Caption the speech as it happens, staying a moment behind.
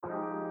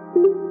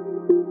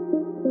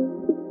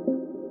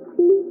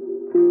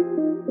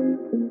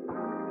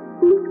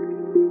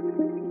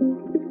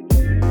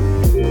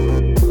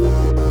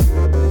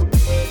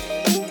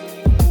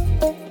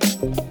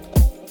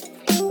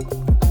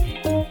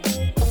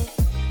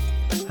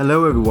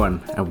Hello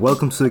everyone, and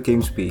welcome to the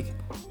GameSpeak.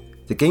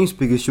 The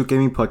GameSpeak is your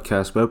gaming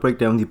podcast where I break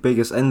down the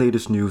biggest and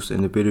latest news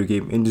in the video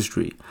game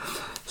industry.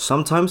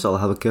 Sometimes I'll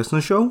have a guest on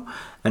the show,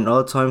 and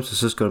other times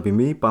it's just gonna be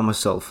me by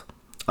myself.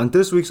 On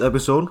this week's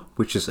episode,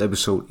 which is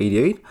episode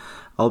 88,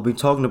 I'll be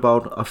talking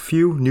about a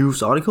few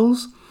news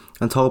articles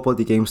and talk about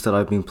the games that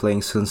I've been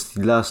playing since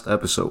the last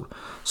episode.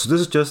 So this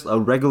is just a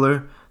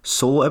regular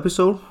solo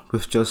episode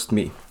with just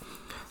me.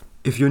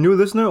 If you're a new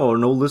listener or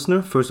an old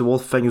listener, first of all,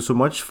 thank you so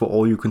much for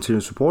all your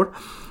continued support.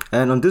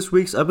 And on this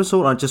week's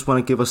episode, I just want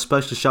to give a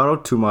special shout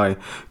out to my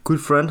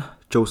good friend,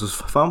 Joseph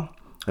Pham.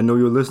 I know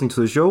you're listening to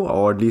the show,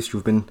 or at least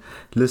you've been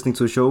listening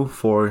to the show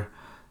for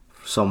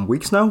some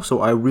weeks now.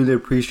 So I really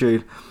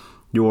appreciate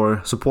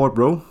your support,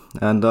 bro.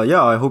 And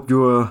I hope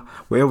you're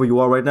wherever you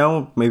are right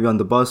now, maybe on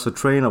the bus or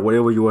train or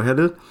wherever you are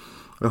headed.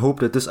 I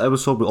hope that this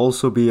episode will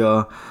also be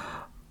a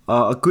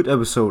good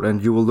episode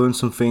and you will learn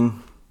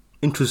something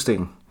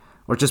interesting.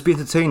 Or just be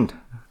entertained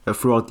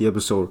throughout the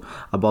episode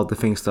about the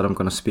things that I'm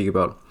going to speak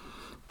about.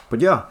 But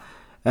yeah,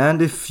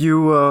 and if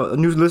you are a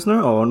new listener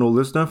or an old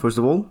listener, first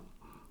of all,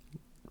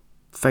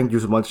 thank you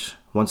so much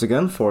once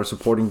again for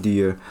supporting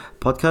the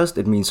podcast.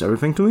 It means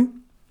everything to me.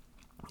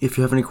 If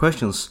you have any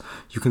questions,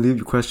 you can leave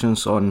your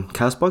questions on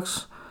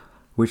Castbox,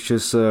 which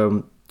is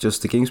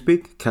just the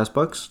GameSpeak,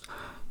 Castbox.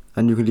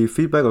 And you can leave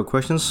feedback or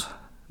questions.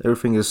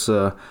 Everything is,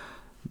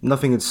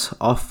 nothing is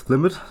off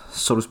limit,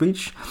 so to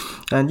speak.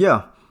 And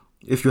yeah.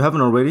 If you haven't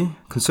already,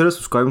 consider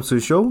subscribing to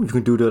the show. You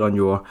can do that on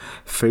your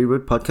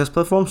favorite podcast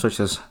platforms such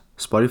as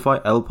Spotify,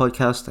 Apple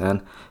Podcast,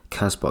 and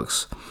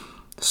Castbox.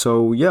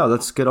 So yeah,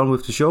 let's get on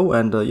with the show.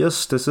 And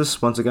yes, this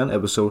is once again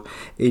episode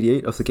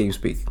 88 of the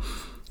GameSpeak.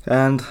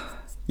 And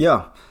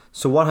yeah,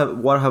 so what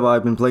have I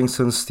been playing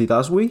since the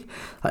last week?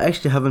 I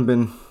actually haven't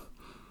been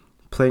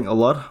playing a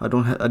lot. I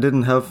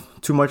didn't have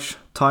too much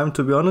time,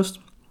 to be honest.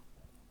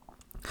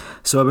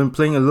 So I've been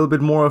playing a little bit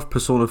more of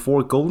Persona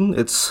 4 Golden.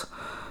 It's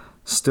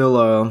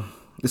still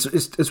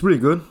it's really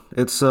good.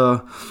 It's I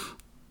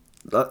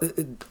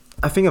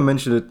think I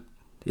mentioned it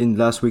in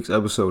last week's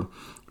episode,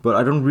 but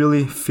I don't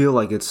really feel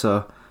like it's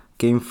a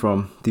game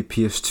from the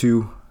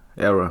PS2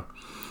 era,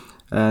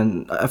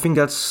 and I think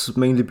that's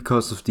mainly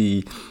because of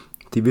the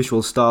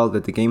visual style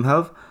that the game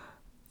have.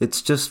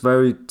 It's just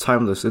very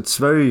timeless. It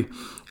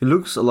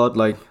looks a lot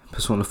like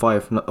Persona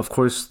 5. Of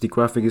course, the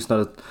graphic is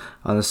not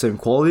on the same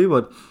quality,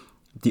 but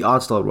the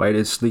art style, right?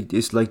 It's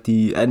like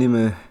the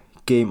anime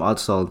game art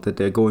style that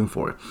they're going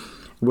for. It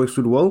works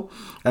really well,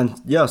 and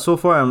yeah, so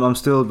far I'm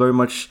still very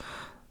much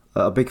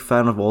a big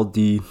fan of all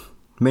the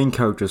main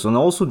characters, and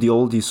also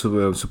all these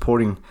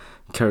supporting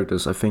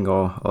characters. I think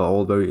are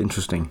all very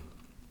interesting,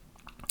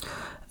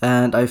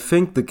 and I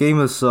think the game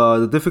is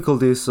the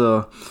difficulty is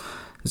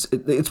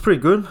it's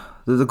pretty good.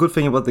 The good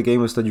thing about the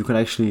game is that you can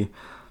actually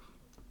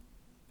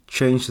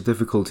change the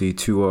difficulty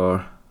to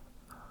a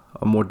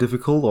more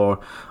difficult or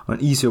an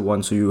easier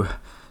one, so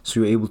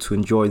you're able to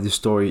enjoy the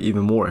story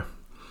even more.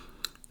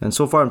 And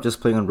so far I'm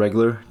just playing on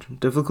regular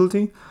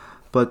difficulty,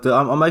 but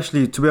I'm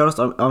actually, to be honest,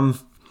 I'm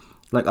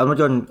not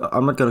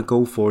gonna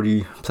go for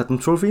the platinum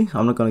trophy.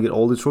 I'm not gonna get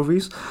all the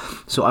trophies,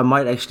 so I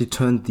might actually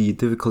turn the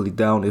difficulty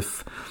down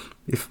if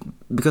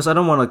because I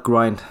don't want to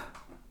grind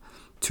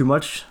too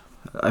much.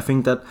 I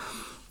think that,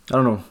 I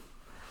don't know,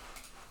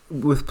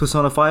 with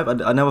Persona 5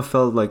 I never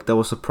felt like that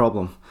was a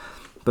problem,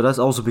 but that's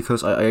also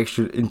because I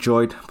actually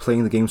enjoyed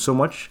playing the game so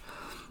much.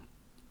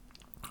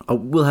 I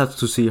will have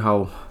to see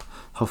how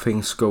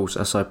things goes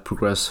as I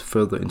progress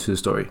further into the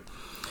story.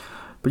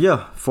 But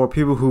yeah, for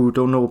people who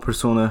don't know what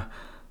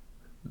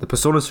the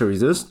Persona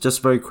series is,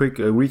 just very quick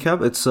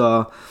recap. It's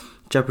a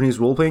Japanese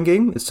role-playing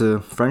game. It's a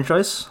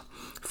franchise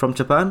from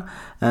Japan,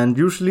 and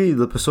usually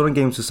the Persona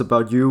games is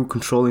about you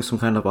controlling some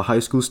kind of a high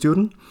school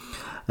student.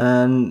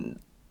 And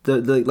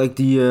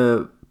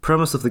the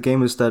premise of the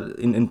game is that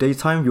in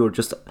daytime you're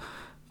just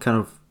kind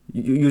of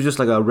you're just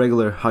like a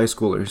regular high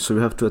schooler, so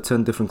you have to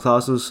attend different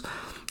classes,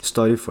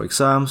 study for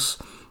exams,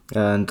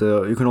 and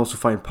you can also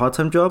find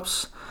part-time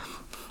jobs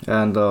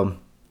and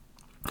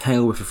hang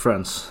out with your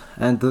friends.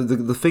 And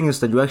the thing is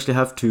that you actually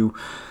have to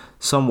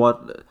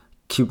somewhat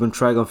keep on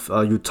track of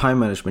your time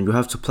management. You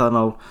have to plan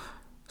out,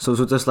 so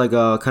there's like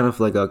a kind of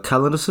like a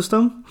calendar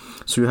system,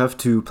 so you have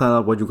to plan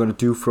out what you're going to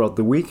do throughout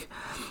the week,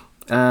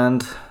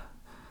 and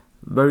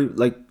very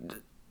like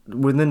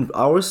within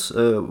hours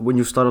when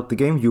you start up the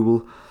game, you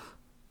will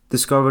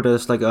discover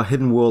there's like a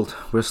hidden world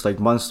where it's like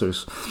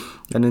monsters,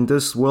 and in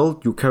this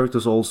world your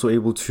characters are also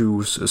able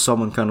to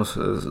summon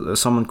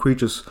summon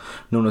creatures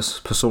known as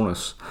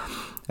personas.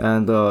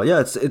 And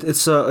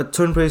it's a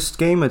turn-based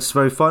game. It's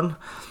very fun,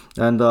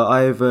 and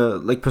I've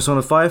like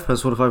Persona 5,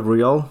 Persona 5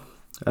 Royal,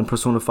 and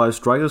Persona 5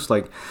 Strikers,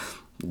 like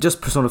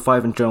just Persona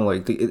 5 in general.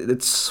 Like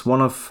it's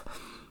one of,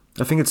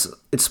 I think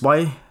it's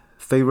my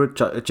favorite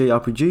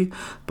JRPG,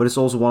 but it's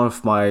also one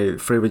of my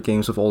favorite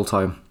games of all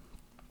time.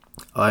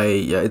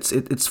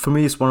 It's for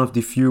me, it's one of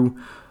the few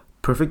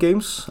perfect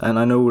games, and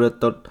I know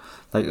that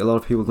like a lot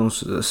of people don't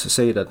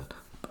say that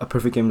a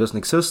perfect game doesn't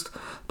exist,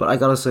 but I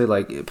gotta say,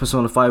 like,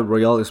 Persona 5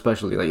 Royale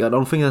especially, like, I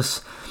don't think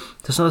there's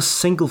not a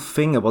single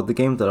thing about the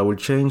game that I would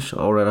change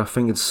or that I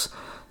think it's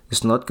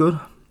not good.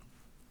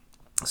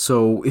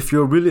 So if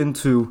you're really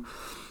into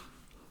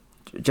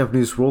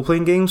Japanese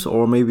role-playing games,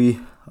 or maybe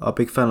a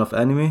big fan of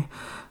anime,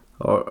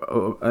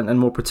 and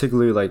more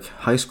particularly like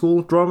high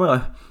school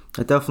drama,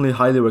 I definitely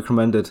highly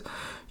recommend it.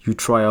 You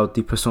try out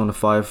the Persona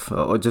 5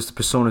 or just the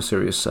Persona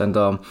series, and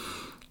I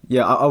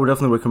would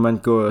definitely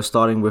recommend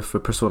starting with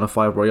Persona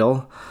 5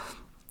 Royale,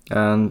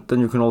 and then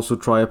you can also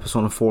try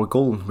Persona 4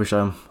 Golden, which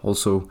I'm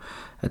also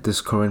at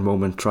this current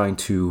moment trying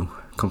to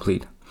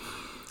complete.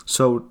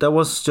 So that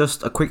was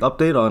just a quick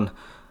update on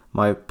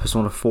my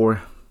Persona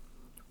 4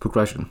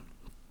 progression.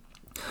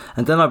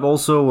 And then I've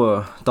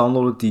also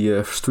downloaded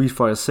the Street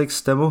Fighter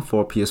 6 demo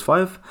for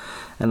PS5,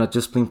 and I've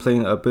just been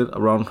playing a bit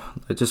of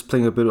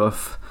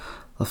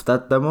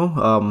that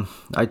demo.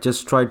 I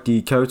just tried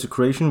the character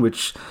creation,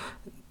 which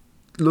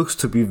looks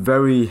to be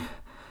very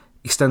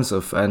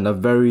extensive and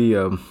very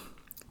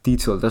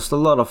detailed. There's a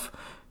lot of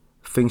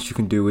things you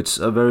can do. It's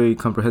a very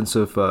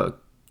comprehensive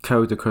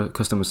character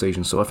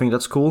customization, so I think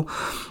that's cool.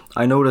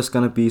 I know there's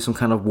gonna be some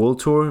kind of world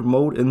tour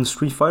mode in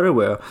Street Fighter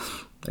where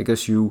I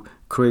guess you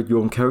create your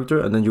own character,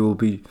 and then you will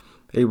be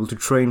able to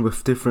train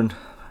with different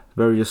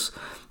various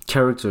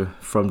character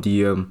from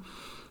the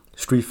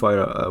Street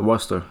Fighter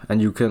roster,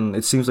 and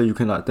it seems like you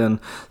can then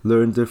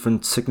learn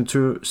different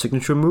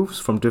signature moves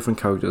from different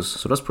characters.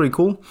 So that's pretty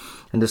cool.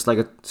 And there's like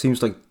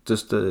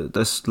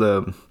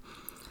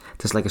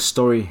a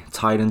story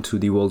tied into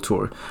the world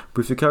tour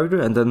with the character,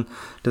 and then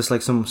there's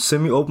like some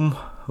semi-open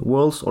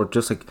worlds or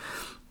just like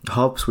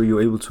hubs where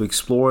you're able to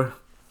explore.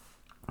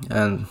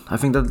 And I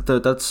think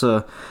that's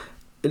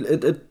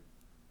it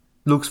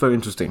looks very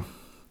interesting.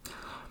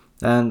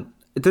 And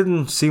it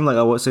didn't seem like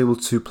I was able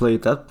to play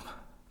that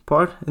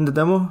part in the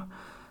demo.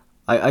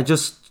 I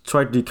just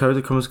tried the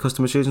character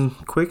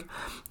customization quick,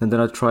 and then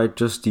I tried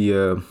just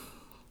the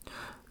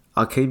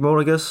arcade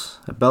mode, I guess,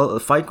 a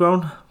fight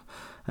ground,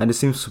 and it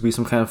seems to be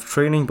some kind of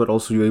training, but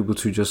also you're able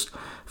to just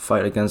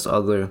fight against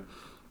other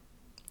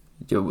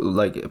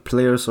like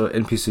players or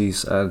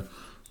NPCs. And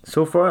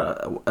so far,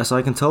 as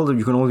I can tell,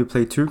 you can only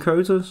play 2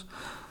 characters,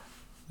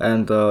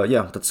 and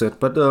that's it.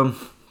 But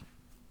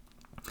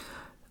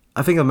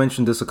I think I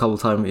mentioned this a couple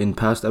times in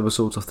past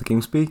episodes of the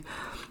Game Speak.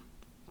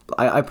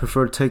 I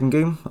prefer the Tekken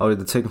game, or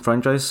the Tekken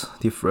franchise,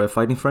 the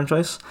fighting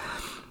franchise.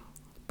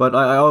 But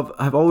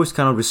I've always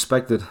kind of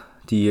respected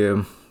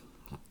the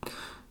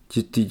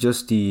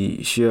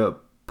sheer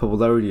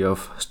popularity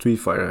of Street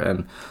Fighter,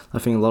 and I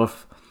think a lot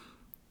of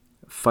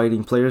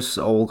fighting players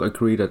all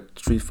agree that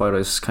Street Fighter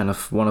is kind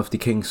of one of the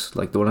kings,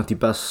 like one of the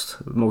best,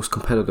 most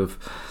competitive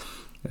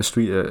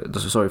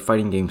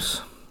fighting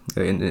games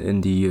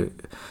in the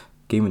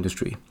game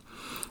industry.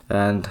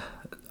 And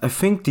I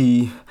think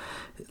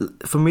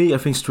for me, I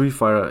think Street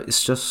Fighter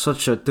is just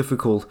such a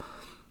difficult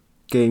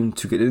game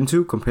to get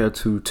into compared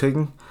to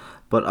Tekken,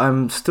 but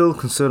I'm still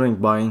considering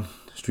buying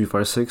Street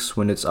Fighter 6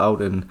 when it's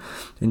out in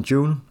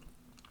June,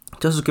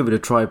 just to give it a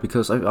try,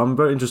 because I'm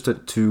very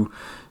interested to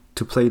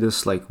play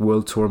this like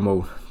world tour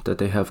mode that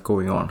they have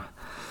going on.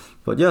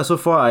 But yeah, so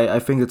far I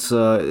think it's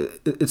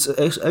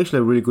actually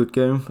a really good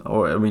game,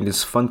 or I mean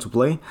it's fun to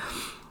play.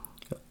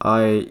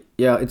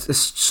 It's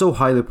so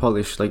highly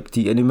polished. Like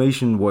the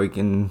animation work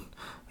in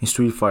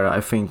Street Fighter,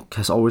 I think,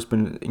 has always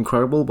been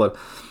incredible,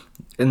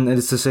 and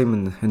it's the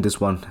same in this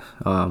one.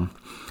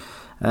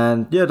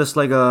 And yeah, there's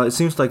like it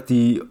seems like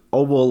the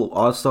overall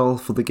art style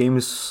for the game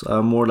is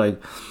more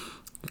like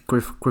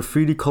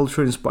graffiti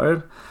culture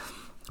inspired,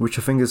 which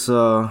I think is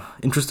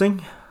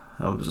interesting.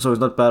 So it's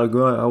not bad or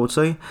good, I would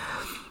say.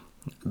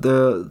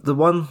 The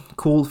one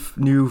cool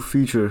new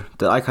feature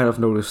that I kind of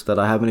noticed that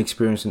I haven't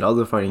experienced in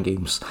other fighting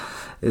games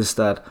is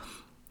that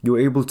you're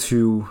able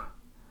to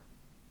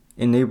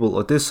enable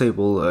or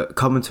disable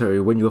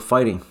commentary when you're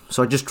fighting.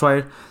 So I just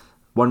tried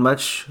one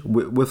match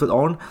with it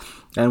on,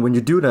 and when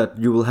you do that,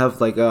 you will have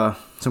like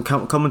some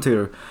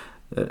commentator,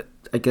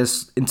 I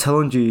guess,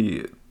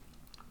 intelligently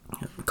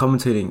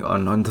commentating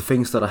on the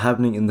things that are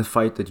happening in the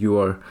fight that you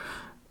are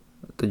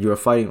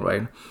fighting,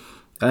 right?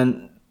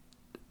 And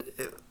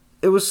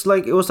it was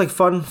like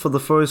fun for the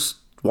first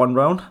one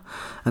round,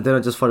 and then I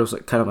just thought it was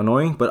like kind of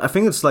annoying. But I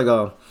think it's like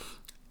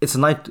it's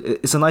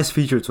a nice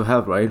feature to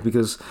have, right?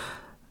 Because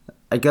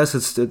I guess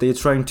they're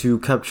trying to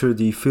capture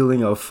the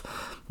feeling of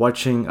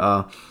watching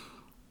a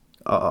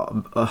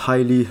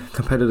highly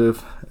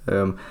competitive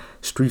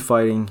street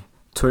fighting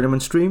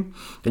tournament stream,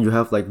 and you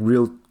have like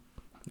real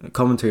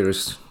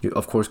commentators,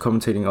 of course,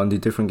 commentating on the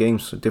different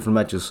games, different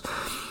matches.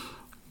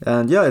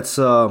 And yeah, it's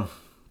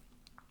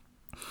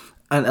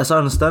and as I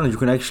understand it, you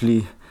can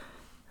actually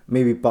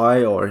maybe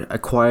buy or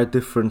acquire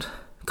different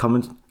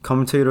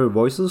commentator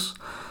voices,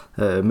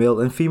 male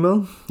and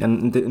female,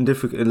 and in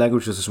different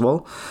languages as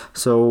well.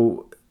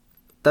 So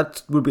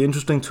that would be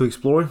interesting to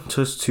explore,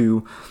 just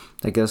to,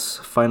 I guess,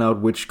 find out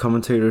which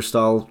commentator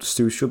style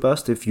suits you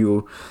best if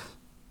you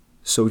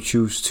so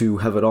choose to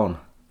have it on.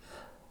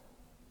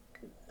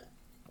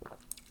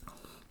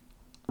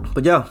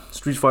 But yeah,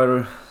 Street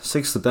Fighter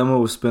 6, the demo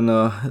has been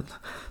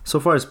so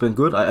far it's been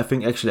good. I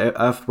think actually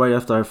right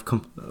after I've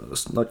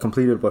not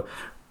completed but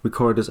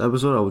recorded this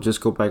episode, I will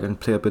just go back and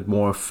play a bit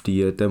more of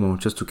the demo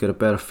just to get a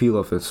better feel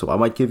of it. So I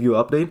might give you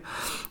an update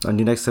on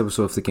the next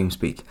episode of the Game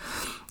Speak.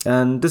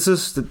 And this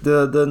is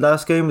the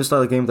last game. It's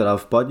not a game that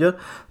I've bought yet,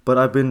 but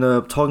I've been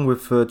talking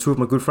with two of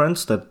my good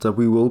friends that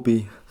we will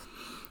be.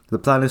 The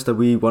plan is that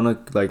we wanna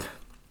like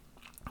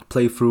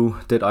play through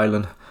Dead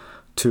Island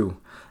 2.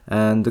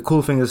 And the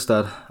cool thing is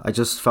that I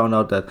just found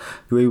out that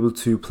you're able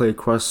to play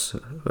cross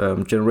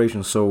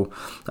generation, so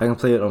I can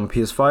play it on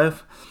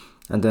PS5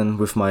 and then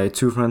with my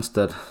two friends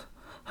that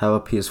have a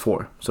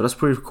PS4. So that's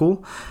pretty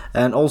cool.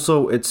 And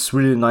also it's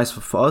really nice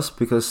for us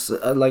because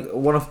like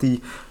one of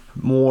the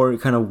more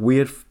kind of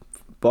weird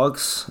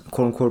bugs,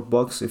 quote unquote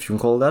bugs if you can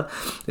call it that,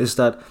 is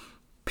that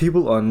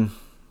people on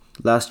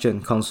last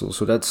gen consoles,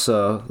 so that's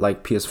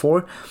like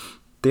PS4,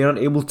 they're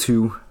not able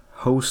to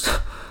host.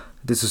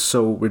 This is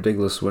so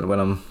ridiculous when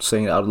I'm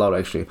saying it out loud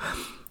actually,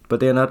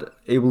 but they're not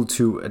able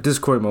to, at this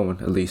current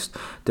moment at least,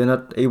 they're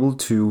not able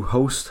to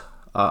host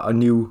a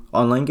new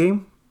online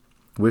game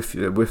with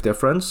their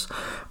friends.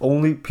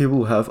 Only people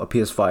who have a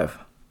PS5.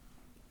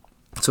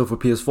 So for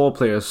PS4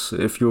 players,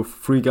 if you're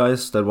three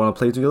guys that want to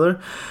play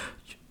together,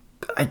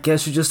 I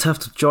guess you just have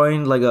to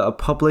join like a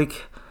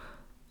public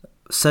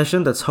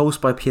session that's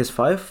hosted by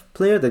PS5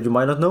 player that you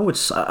might not know.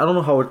 I don't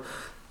know how it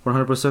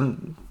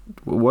 100%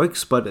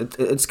 works, but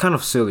it's kind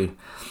of silly.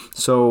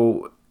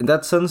 So in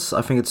that sense,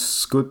 I think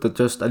it's good that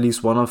just at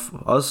least one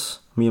of us,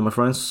 me and my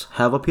friends,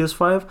 have a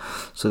PS5,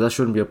 so that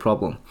shouldn't be a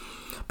problem.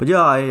 But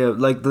yeah, I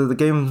like the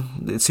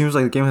game. It seems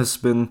like the game has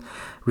been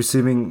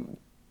receiving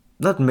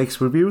not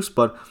mixed reviews,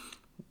 but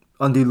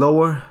on the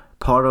lower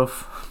part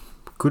of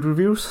good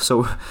reviews.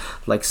 So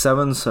like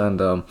 7s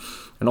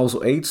and also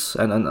 8s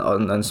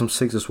and some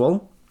 6 as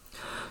well.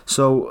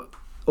 So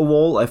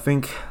overall, I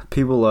think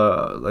people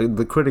are like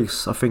the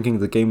critics are thinking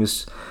the game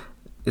is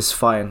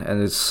fine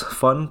and it's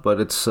fun, but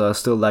it's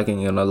still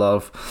lacking in a lot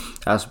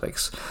of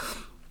aspects.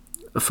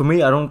 For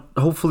me, I don't.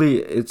 Hopefully,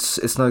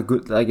 it's not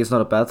good. Like it's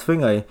not a bad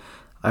thing.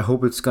 I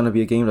hope it's gonna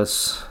be a game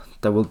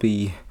that will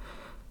be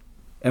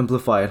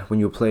amplified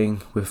when you're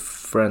playing with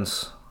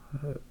friends,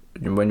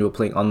 when you're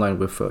playing online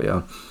with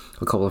a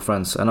couple of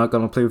friends. And I'm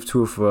gonna play with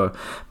two of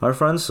my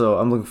friends, so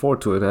I'm looking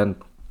forward to it.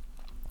 And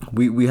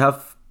we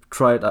have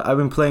tried. I've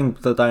been playing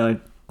the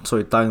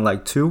Dying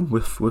Light 2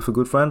 with a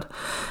good friend,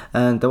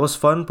 and that was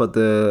fun, but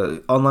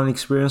the online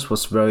experience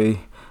was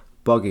very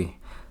buggy.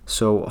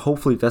 So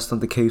hopefully that's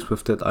not the case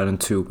with Dead Island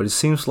 2, but it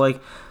seems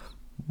like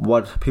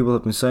what people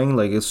have been saying,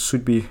 like it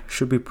should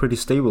be pretty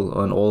stable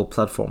on all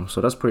platforms,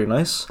 so that's pretty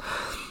nice.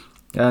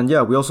 And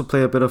yeah, we also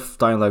play a bit of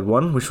Dying Light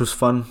 1, which was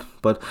fun,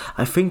 but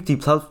I think the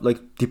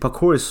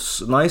parkour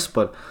is nice,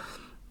 but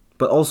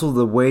also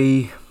the way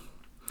you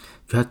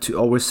had to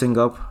always sync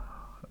up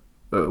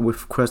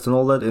with Quest and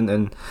all that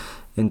in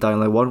Dying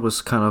Light 1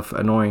 was kind of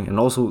annoying, and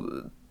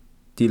also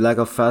the lack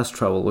of fast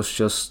travel was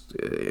just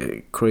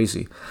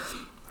crazy.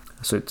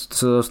 So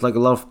it's like a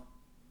lot of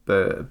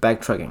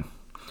backtracking.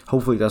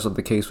 Hopefully that's not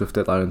the case with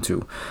Dead Island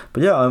 2.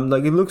 But yeah,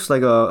 like it looks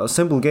like a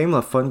simple game,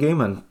 a fun game,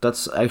 and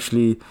that's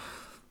actually,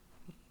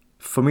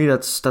 for me,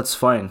 that's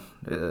fine,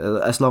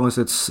 as long as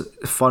it's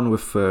fun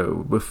with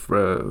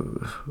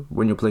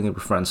when you're playing it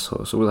with friends.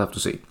 So we'll have to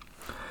see.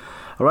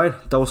 All right,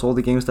 that was all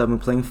the games that I've been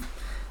playing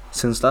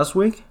since last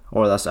week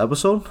or last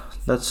episode.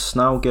 Let's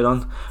now get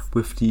on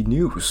with the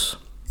news.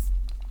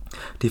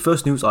 The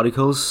first news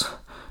articles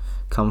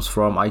comes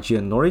from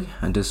IGN Nordic,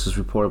 and this is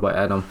reported by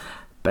Adam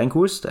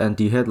Bankwist, and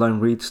the headline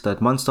reads that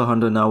Monster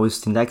Hunter now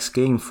is the next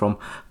game from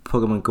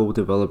Pokemon Go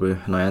developer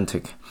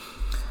Niantic.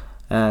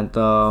 And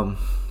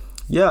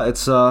yeah,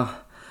 it's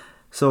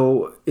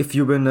so if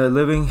you've been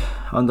living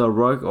under a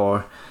rock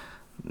or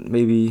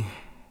maybe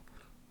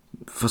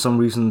for some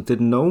reason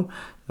didn't know,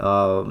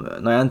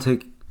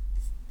 Niantic,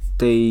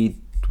 they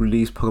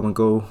released Pokemon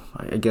Go,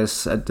 I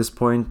guess at this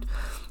point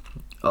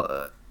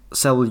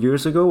several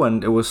years ago,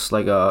 and it was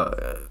like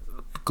a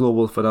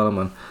global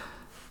phenomenon.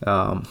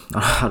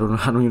 I don't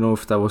even know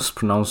if that was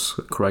pronounced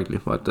correctly,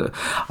 but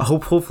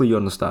hopefully you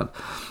understand.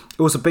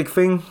 It was a big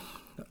thing.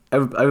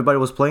 Everybody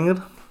was playing it,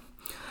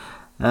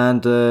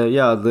 and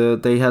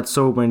they had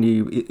so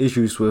many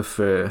issues with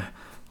the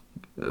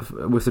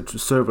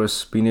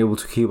servers being able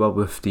to keep up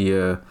with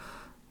the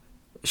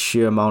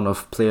sheer amount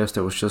of players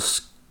that was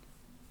just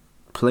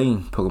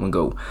playing Pokemon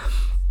Go.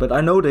 But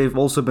I know they've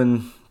also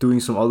been doing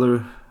some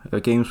other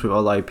games with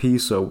other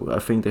IPs, so I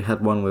think they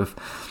had one with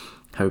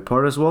Harry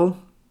Potter as well.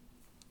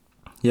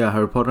 Yeah,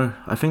 Harry Potter.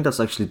 I think that's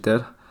actually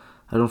dead.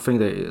 I don't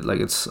think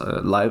it's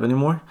live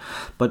anymore.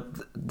 But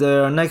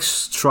their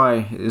next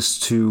try is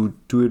to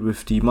do it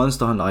with the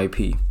Monster Hunter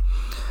IP,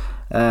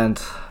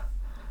 and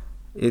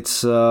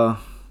it's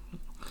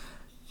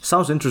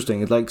sounds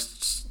interesting.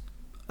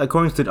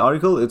 According to the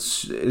article, it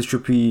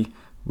should be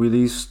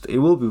released. It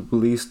will be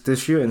released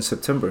this year in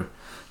September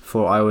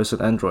for iOS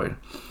and Android.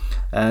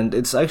 And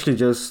it's actually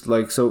just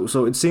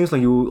so it seems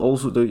like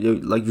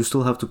you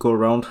still have to go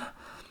around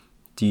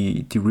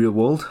the real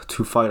world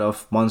to fight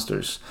off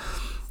monsters.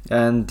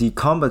 And the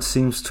combat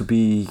seems to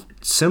be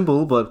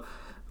simple, but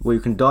where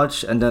you can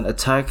dodge and then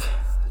attack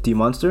the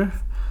monster.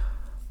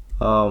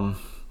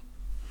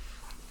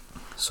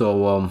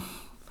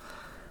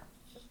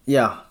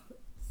 Yeah,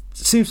 it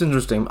seems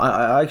interesting.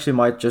 I actually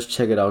might just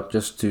check it out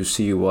just to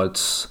see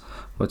what's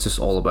this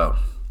all about.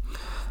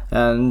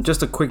 And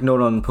just a quick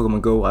note on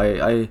Pokemon Go.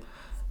 I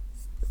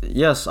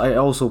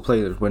also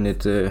played it when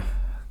it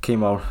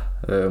came out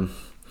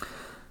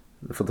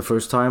for the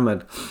first time,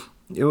 and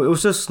it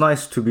was just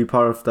nice to be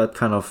part of that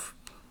kind of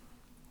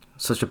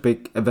such a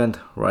big event,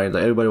 right?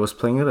 Like everybody was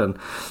playing it, and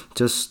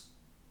just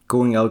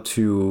going out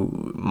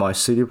to my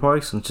city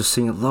parks and just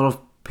seeing a lot of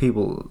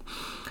people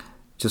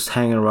just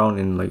hanging around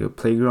in like a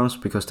playgrounds,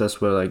 because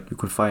that's where like you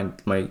could find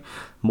like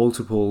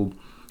multiple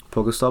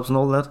Pokestops and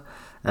all that,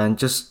 and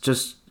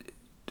just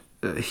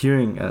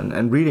hearing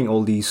and reading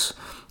all these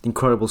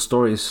incredible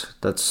stories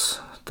that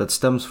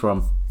stems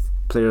from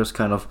players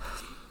kind of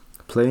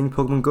playing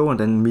Pokemon Go and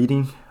then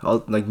meeting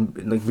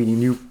meeting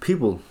new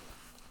people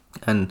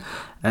and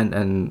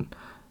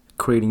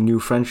creating new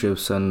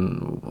friendships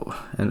and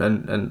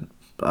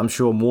I'm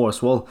sure more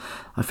as well.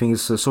 I think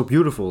it's so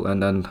beautiful,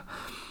 and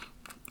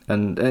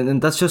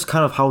that's just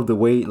kind of how the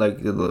way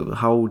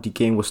how the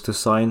game was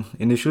designed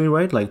initially,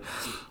 right? Like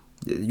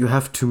you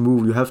have to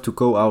move, you have to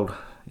go out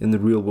in the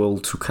real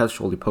world to catch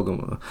all the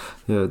Pokemon,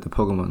 the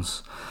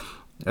Pokemons.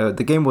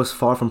 The game was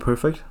far from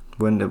perfect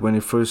when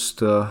it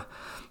first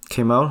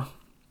came out.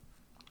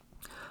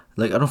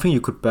 Like I don't think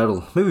you could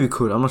battle. Maybe you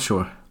could. I'm not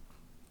sure.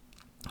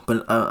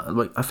 But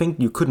I think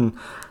you couldn't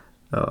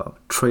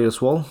trade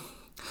as well.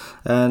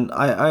 And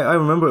I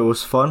remember it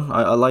was fun.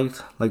 I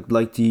liked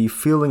like the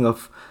feeling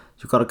of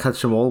you gotta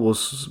catch them all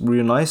was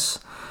really nice.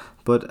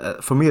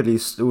 But for me at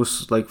least, it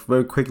was like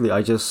very quickly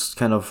I just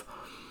kind of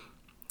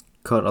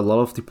caught a lot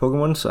of the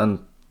Pokemons, and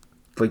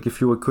like if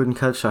you couldn't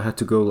catch, I had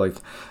to go like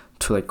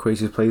to like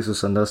crazy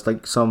places, and there's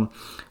like some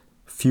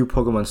few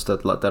Pokemons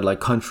that like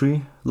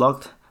country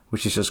locked,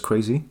 which is just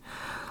crazy.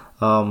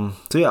 So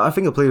yeah, I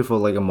think I played it for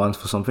like a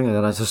month or something, and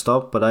then I just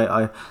stopped. But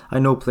I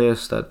know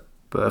players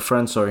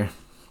friends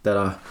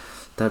that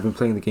have been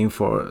playing the game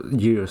for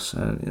years,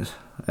 and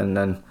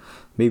then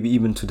maybe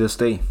even to this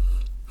day.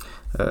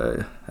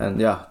 And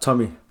yeah,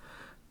 Tommy,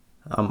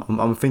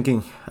 I'm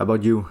thinking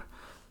about you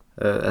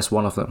as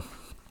one of them.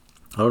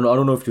 I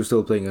don't know if you're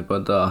still playing it,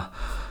 but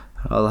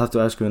I'll have to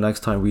ask you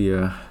next time we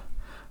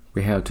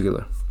hang out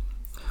together.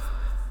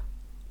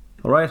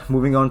 All right,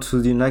 moving on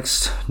to the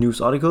next news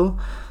article.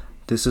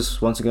 This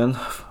is once again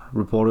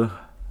reported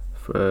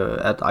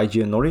at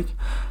IGN Nordic,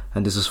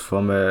 and this is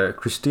from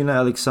Christina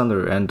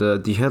Alexander, and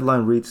the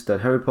headline reads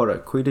that Harry Potter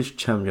Quidditch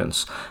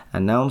Champions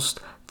announced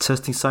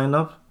testing sign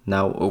up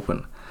now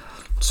open.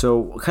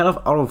 So kind of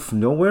out of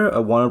nowhere,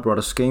 Warner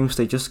Brothers Games,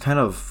 they just kind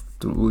of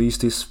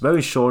released this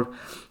very short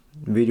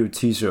video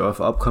teaser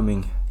of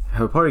upcoming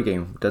Harry Potter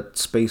game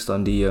that's based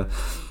on the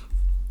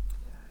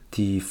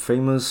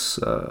famous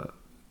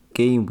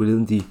game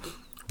within the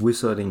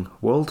wizarding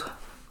world,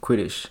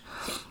 Quidditch.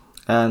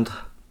 And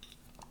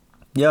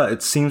yeah,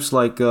 it seems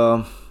like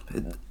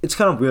it's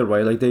kind of weird,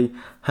 right? Like they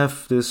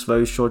have this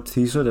very short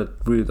teaser that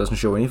really doesn't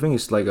show anything.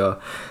 It's like a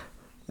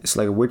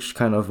witch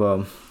kind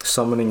of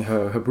summoning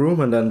her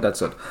broom, and then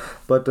that's it.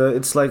 But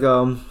it's like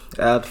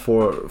ad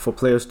for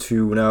players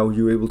to now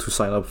you're able to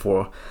sign up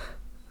for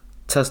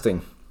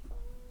testing.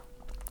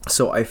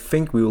 So I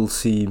think we will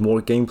see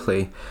more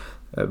gameplay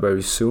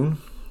very soon.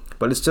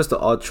 But it's just an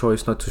odd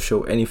choice not to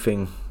show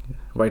anything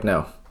right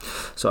now.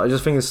 So I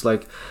just think it's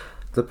like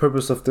the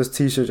purpose of this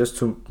teaser just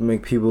to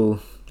make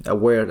people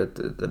aware that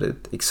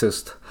it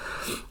exists.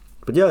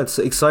 But yeah, it's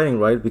exciting,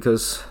 right?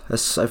 Because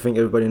as I think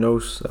everybody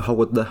knows,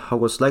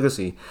 Hogwarts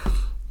Legacy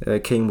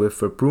came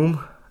with a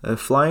broom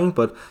flying,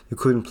 but you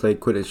couldn't play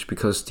Quidditch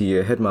because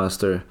the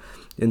headmaster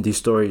in the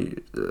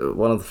story,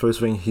 one of the first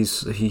things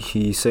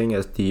he's saying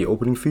at the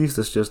opening feast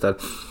is just that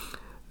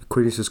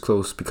Quidditch is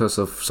closed because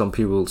of some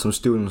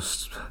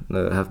students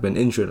have been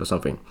injured or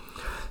something.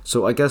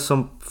 So I guess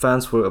some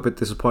fans were a bit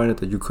disappointed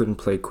that you couldn't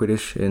play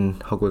Quidditch in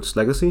Hogwarts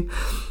Legacy.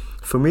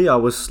 For me, I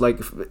was like,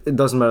 it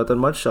doesn't matter that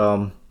much.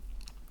 I'm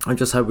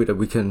just happy that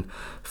we can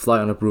fly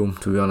on a broom,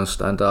 to be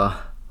honest. And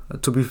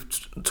to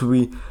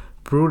be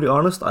brutally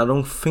honest, I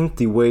don't think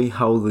the way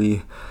how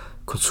the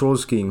control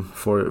scheme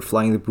for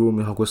flying the broom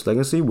in Hogwarts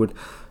Legacy would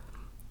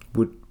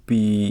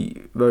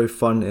be very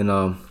fun in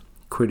a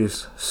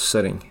Quidditch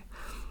setting.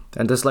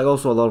 And there's like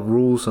also a lot of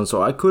rules, and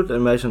so I could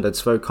imagine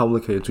that's very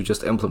complicated to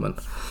just implement.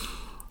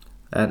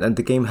 And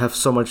the game have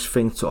so much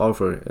things to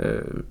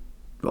offer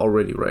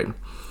already, right?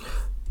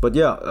 But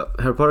yeah,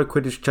 Harry Potter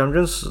Quidditch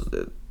Champions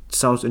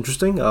sounds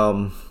interesting.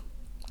 I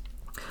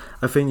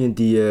think in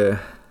the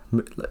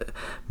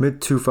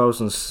mid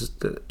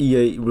 2000s,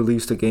 EA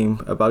released a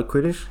game about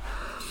Quidditch,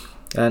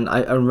 and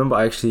I remember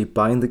actually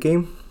buying the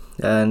game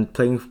and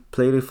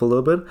played it for a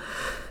little bit,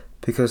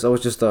 because I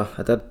was just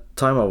at that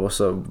time I was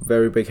a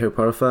very big Harry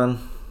Potter fan,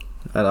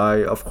 and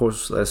I, of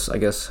course,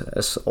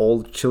 as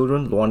all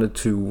children, wanted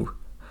to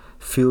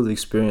feel the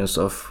experience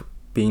of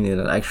being in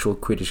an actual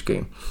Quidditch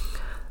game.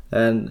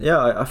 And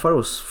yeah, I thought it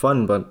was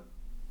fun, but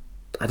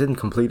I didn't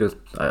complete it.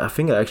 I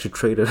think I actually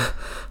traded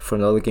for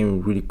another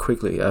game really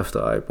quickly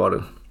after I bought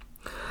it.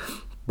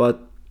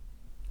 But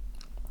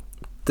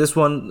this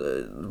one,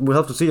 we'll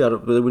have to see.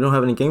 We don't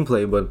have any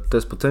gameplay, but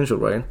there's potential,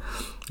 right?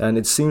 And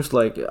it seems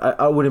like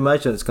I would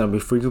imagine it's gonna be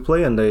free to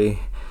play, and I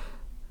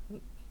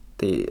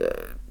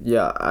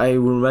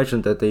would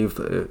imagine that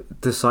they've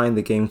designed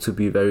the game to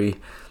be very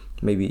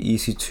maybe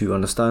easy to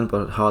understand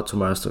but hard to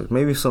master.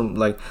 Maybe some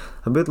like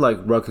a bit like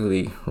Rocket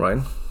League, right?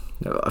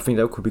 I think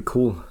that could be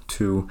cool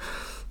to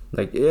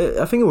I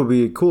think it would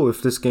be cool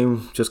if this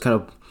game just kind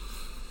of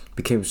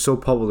became so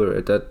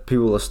popular that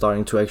people are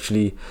starting to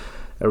actually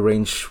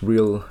arrange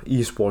real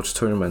esports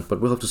tournament.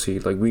 But we'll have to see.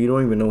 Like, we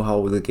don't even know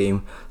how the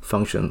game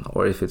function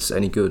or if it's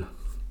any good.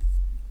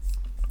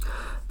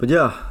 But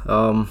yeah,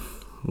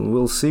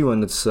 we'll see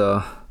when it's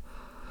gonna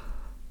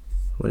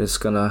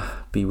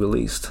be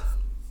released.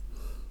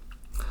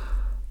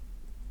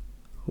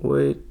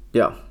 Wait,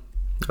 yeah.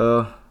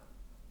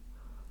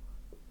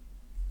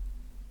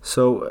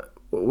 So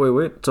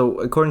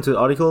according to the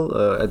article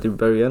at the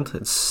very end,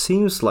 it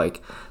seems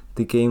like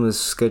the game is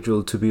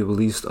scheduled to be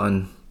released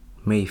on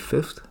May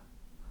 5th.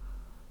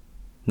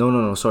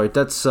 No, sorry,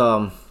 that's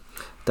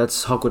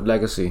Hogwarts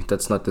Legacy.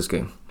 That's not this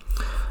game.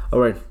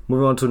 Alright,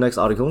 moving on to the next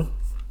article.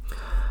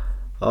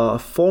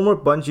 Former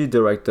Bungie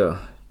director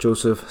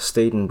Joseph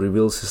Staten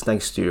reveals his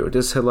next studio.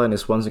 This headline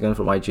is once again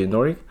from IGN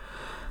Nordic.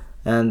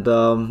 And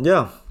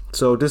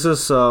so this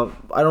is I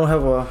don't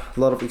have a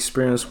lot of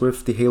experience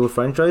with the Halo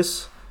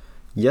franchise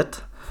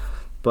yet,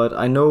 but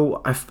I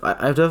know I've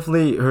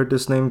definitely heard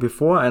this name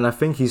before, and I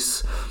think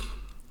he's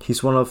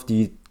one of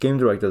the game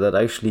director that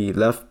actually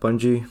left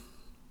Bungie.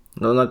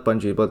 No, not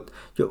Bungie, but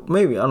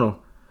maybe, I don't know.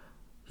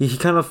 He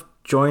kind of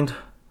joined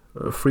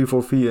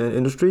 343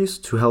 Industries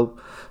to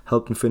help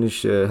him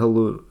finish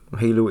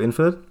Halo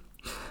Infinite,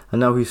 and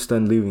now he's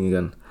then leaving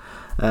again.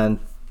 And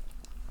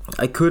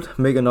I could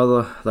make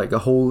another, like a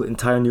whole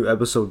entire new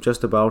episode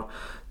just about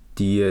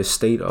the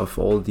state of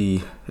all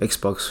the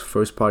Xbox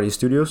first party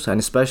studios, and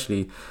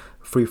especially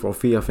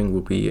 343 I think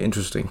would be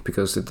interesting,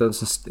 because it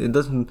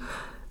doesn't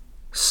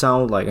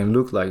sound like and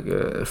look like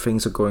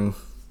things are going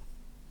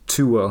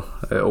too well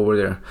over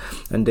there,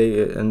 and they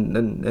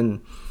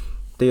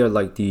are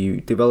like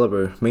the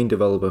main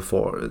developer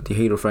for the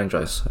Halo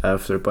franchise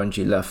after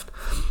Bungie left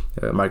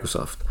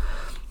Microsoft.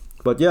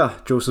 But yeah,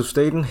 Joseph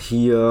Staten,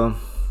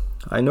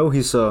 I know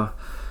he's a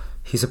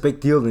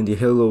big deal in the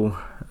Halo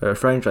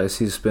franchise.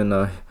 He's been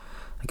I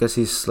guess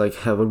he's like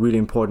have a really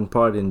important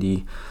part in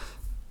the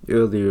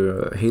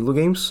earlier Halo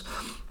games,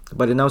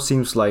 but it now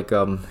seems like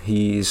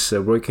he's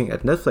working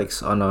at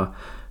Netflix on a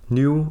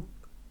new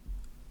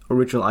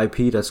original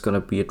IP that's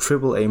gonna be a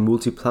AAA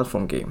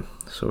multi-platform game.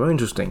 So very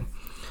interesting.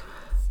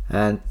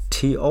 And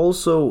he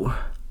also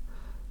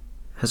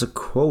has a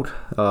quote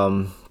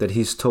that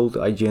he's told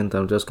IGN that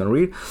I'm just gonna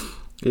read.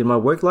 In my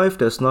work life,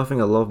 there's nothing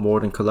I love more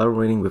than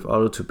collaborating with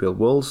others to build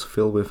worlds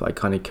filled with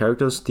iconic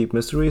characters, deep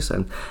mysteries,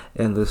 and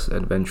endless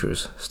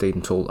adventures,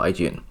 Staten told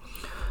IGN.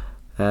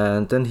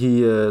 And then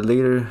he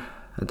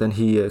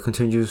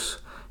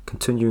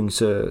continuing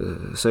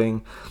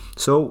saying,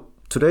 so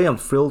today I'm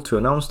thrilled to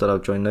announce that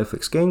I've joined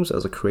Netflix Games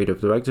as a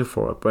creative director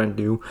for a brand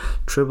new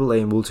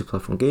AAA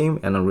multi-platform game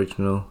and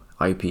original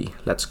IP.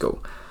 Let's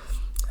go.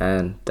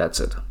 And that's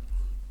it.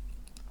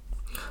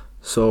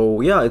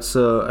 So yeah,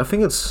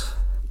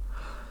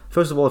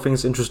 first of all, I think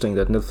it's interesting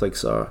that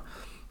Netflix are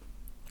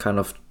kind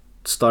of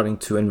starting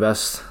to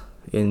invest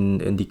in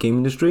the game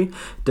industry.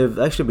 They've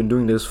actually been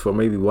doing this for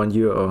maybe 1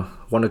 year or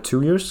 1 or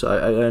 2 years.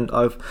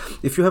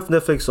 If you have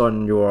Netflix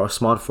on your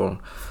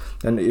smartphone,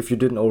 and if you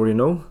didn't already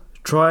know,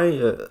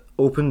 try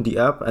open the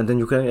app, and then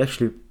you can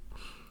actually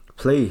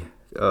play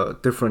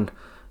different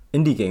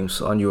indie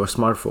games on your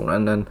smartphone.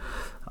 And then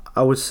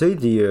I would say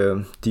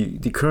the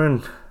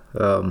current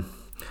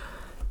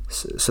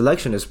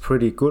selection is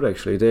pretty good,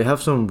 actually. They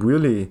have some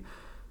really,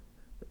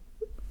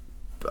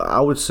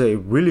 I would say,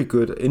 really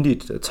good indie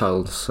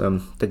titles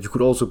that you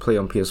could also play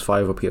on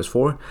PS5 or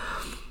PS4.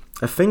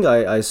 I think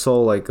I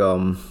saw like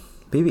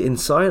maybe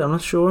Inside, I'm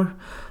not sure,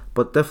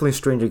 but definitely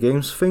Stranger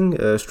Game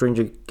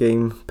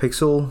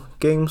Pixel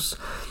games,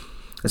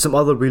 and some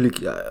other really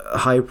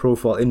high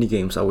profile indie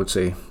games, I would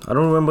say. I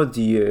don't remember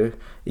the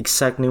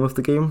exact name of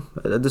the game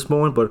at this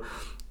moment, but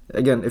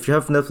again, if you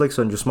have Netflix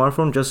on your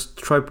smartphone, just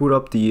try boot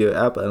up the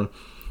app and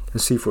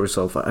see for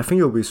yourself. I think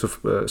you'll be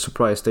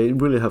surprised. They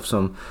really have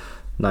some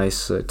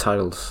nice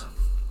titles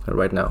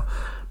right now.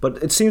 But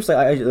it seems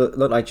like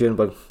not IGN,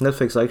 but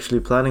Netflix are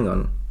actually planning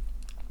on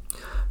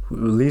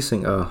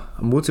releasing a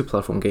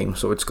multi-platform game.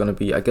 So it's gonna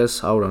be, I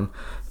guess, out on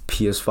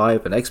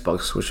PS5 and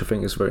Xbox, which I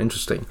think is very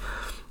interesting.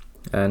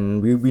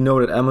 And we know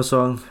that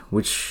Amazon,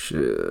 which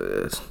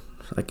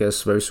I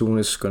guess very soon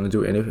is gonna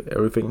do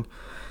everything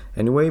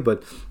anyway,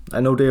 but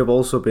I know they have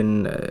also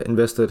been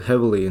invested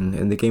heavily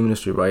in the game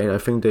industry, right? I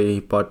think they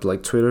bought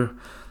like Twitter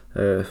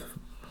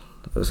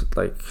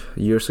like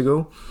years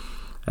ago,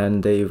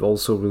 and they've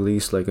also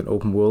released like an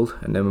open world,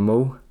 an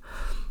MMO,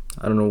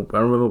 I don't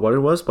remember what it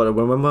was, but I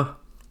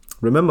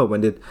remember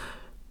when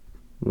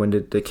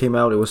it came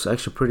out, it was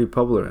actually pretty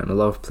popular, and a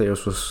lot of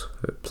players was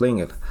playing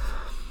it.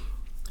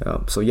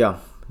 So yeah,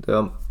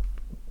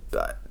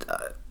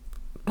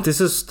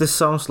 this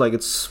sounds like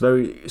it's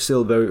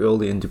still very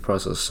early in the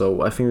process.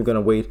 So I think we're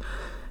gonna wait.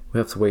 We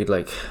have to wait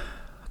like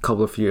a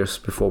couple of years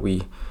before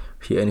we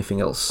hear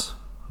anything else.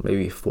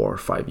 Maybe 4 or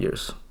 5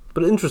 years.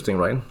 But interesting,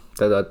 right?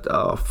 That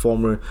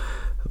former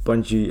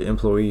Bungie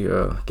employee,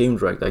 game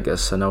director, I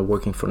guess, are now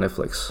working for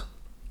Netflix.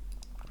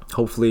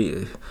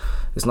 Hopefully,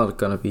 it's not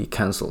gonna be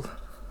cancelled.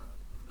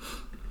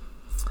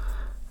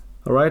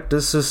 Alright,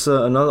 this is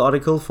another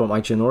article from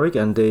IGN Nordic,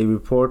 and they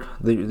report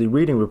the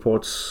reading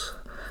reports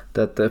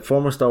that the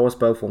former Star Wars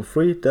Battlefront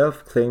 3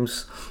 dev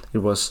claims it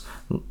was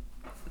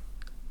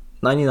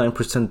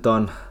 99%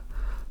 done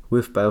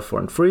with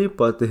Battlefront 3,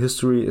 but the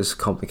history is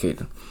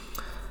complicated.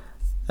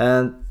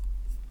 And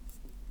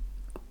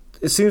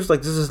it seems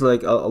like this is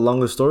like a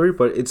longer story,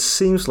 but it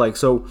seems like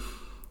so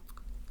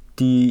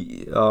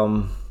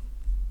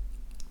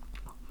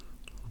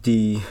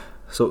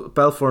so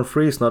Battlefront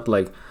 3 is not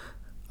like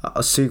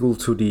a sequel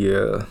to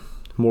the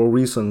more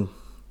recent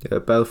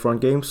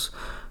Battlefront games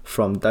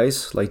from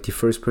DICE, like the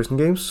first-person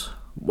games,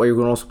 where you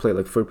can also play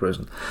like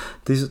third-person.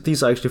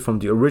 These are actually from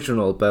the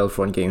original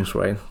Battlefront games,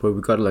 right? Where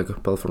we got like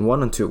Battlefront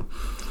 1 and 2,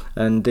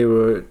 and they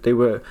were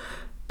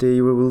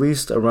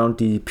released around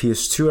the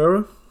PS2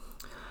 era,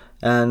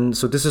 and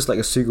so this is like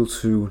a sequel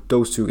to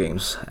those two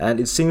games. And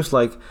it seems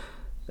like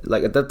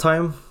at that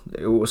time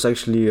it was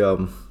actually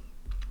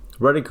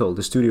Radical,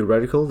 the studio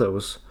Radical, that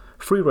was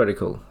Free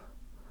Radical,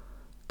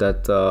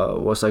 that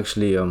was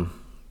actually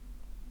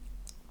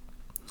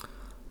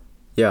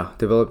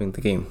developing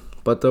the game.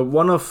 But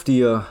one of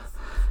the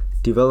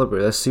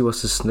developers, let's see what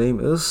his name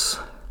is.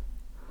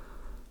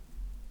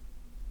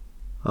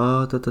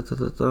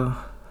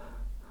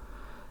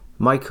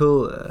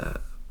 Michael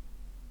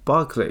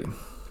Barclay.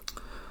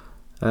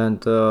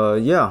 And so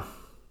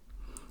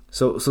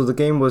the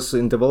game was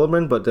in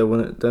development, but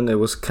then it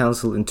was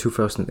cancelled in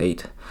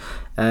 2008.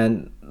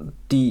 And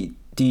the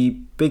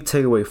big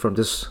takeaway from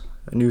this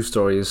news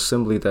story is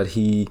simply that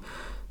he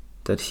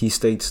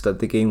states that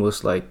the game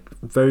was like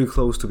very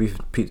close to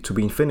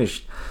being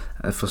finished,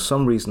 and for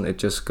some reason it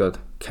just got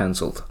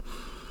cancelled.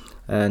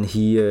 And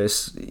he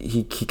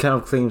kind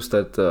of claims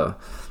that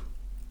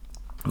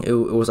it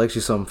was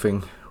actually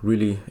something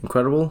really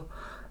incredible,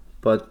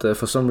 but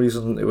for some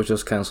reason it was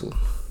just cancelled.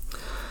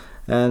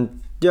 And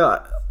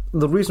yeah,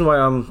 the reason why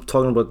I'm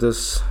talking about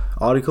this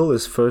article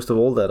is, first of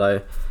all, that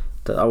I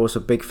was a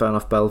big fan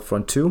of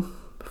Battlefront 2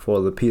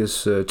 for the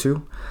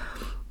PS2.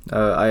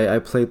 I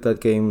played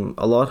that game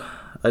a lot.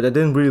 I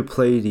didn't really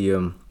play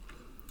the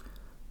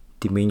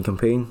main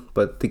campaign,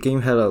 but the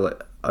game had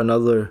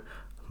another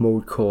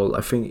mode called,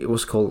 I think it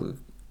was called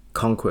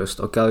Conquest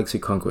or Galaxy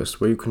Conquest,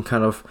 where you can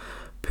kind of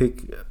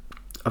pick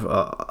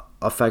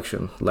a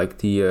faction, like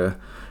the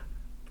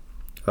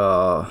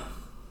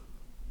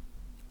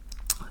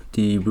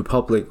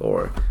Republic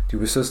or the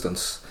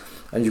Resistance,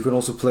 and you can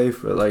also play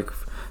for like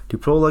the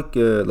prologue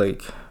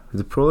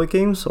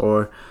games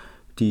or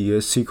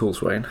the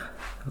sequels, right?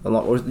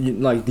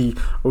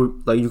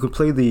 You could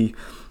play the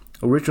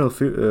original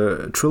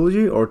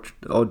trilogy or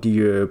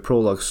the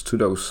prologues to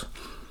those,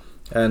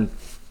 and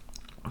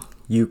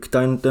you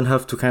then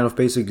have to kind of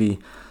basically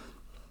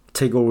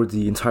take over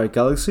the entire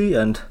galaxy.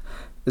 And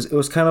it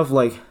was kind of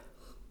like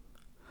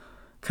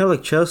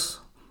chess.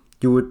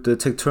 You would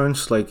take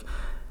turns like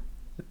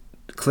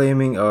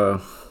claiming a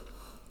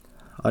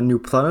new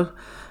planet,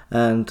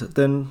 and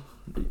then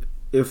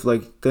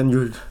then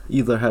you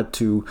either had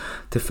to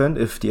defend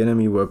if the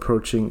enemy were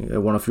approaching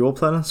one of your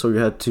planets, or you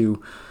had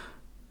to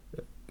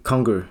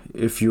conquer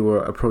if you were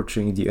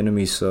approaching the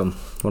enemy's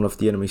one of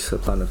the enemy's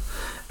planet.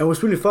 And it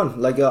was really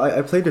fun. Like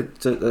I played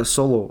it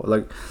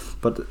solo,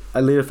 but I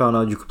later found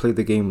out you could play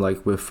the game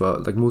like with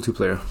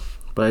multiplayer,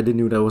 but I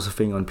didn't know that was a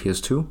thing on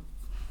PS2.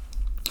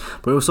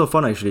 But it was so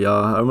fun, actually.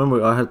 I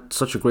remember I had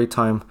such a great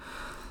time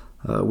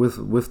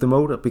with the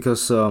mode,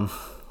 because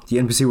the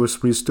NPC was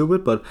pretty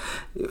stupid, but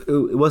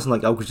it wasn't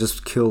like I could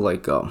just kill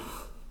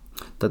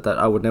that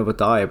I would never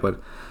die. But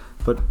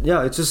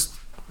yeah, it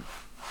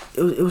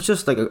was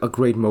just like a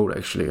great mode,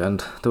 actually.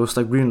 And there was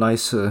like really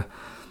nice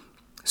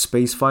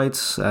space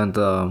fights, and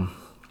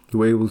you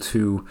were able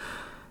to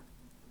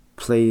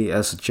play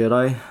as a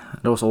Jedi.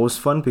 That was always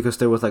fun because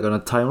they was like on a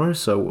timer.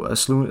 So as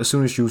soon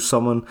as you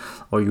summon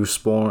or you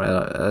spawn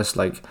as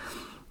like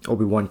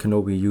Obi-Wan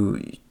Kenobi,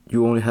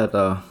 you only had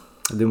a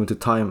limited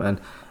time, and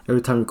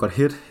every time you got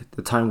hit,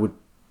 the time would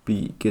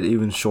get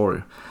even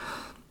shorter.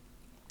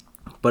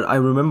 But I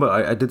remember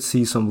I did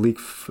see some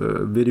leaked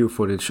video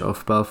footage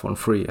of Battlefront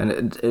 3, and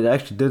it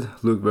actually did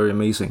look very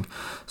amazing.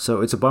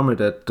 So it's a bummer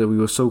that we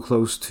were so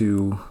close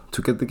to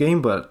get the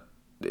game, but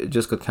it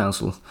just got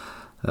cancelled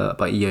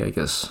by EA, I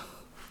guess.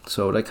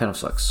 So that kind of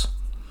sucks.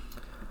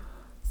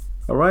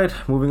 Alright,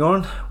 moving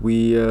on.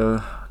 We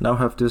now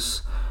have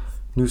this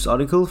news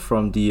article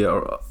from the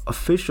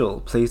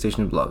official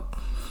PlayStation blog.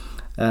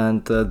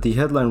 And the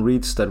headline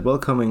reads that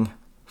welcoming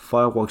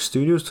Firewalk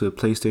Studios to the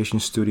PlayStation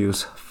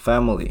Studios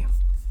family.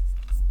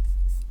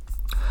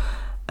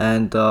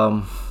 And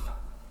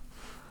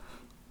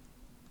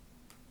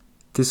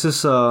this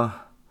is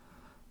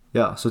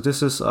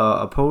this is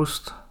a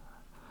post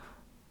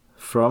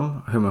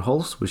from Herman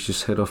Hulst, which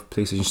is head of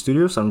PlayStation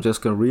Studios. I'm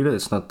just gonna read it.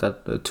 It's not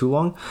that too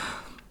long.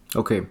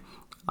 Okay,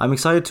 I'm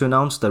excited to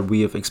announce that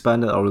we have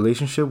expanded our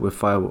relationship with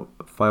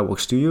Firewalk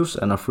Studios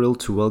and are thrilled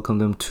to welcome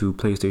them to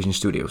PlayStation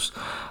Studios.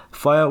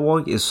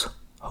 Firewalk is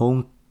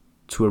home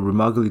to a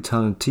remarkably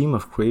talented team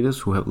of creators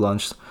who have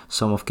launched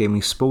some of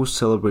gaming's most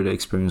celebrated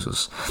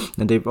experiences,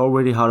 and they've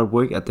already hard at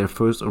work at their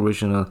first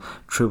original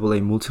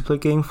AAA multiplayer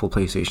game for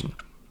PlayStation.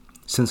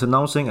 Since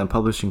announcing and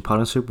publishing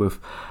partnership with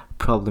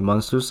Probably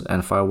Monsters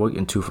and Firewalk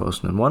in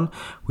 2001,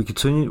 we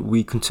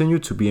continue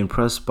to be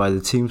impressed by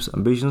the team's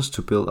ambitions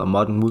to build a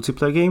modern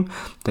multiplayer game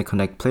that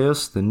connect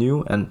players in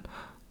new and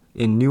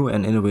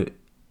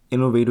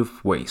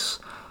innovative ways.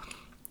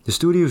 The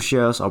studio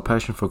shares our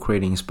passion for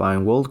creating an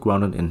inspiring world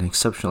grounded in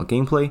exceptional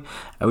gameplay,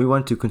 and we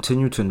want to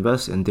continue to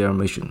invest in their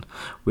mission.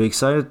 We're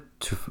excited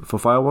for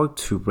Firewalk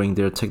to bring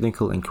their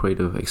technical and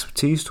creative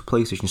expertise to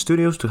PlayStation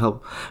Studios to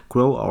help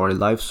grow our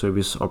live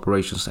service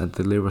operations and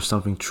deliver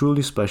something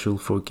truly special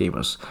for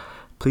gamers.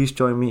 Please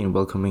join me in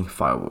welcoming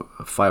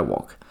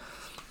Firewalk.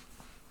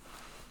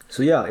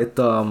 So yeah,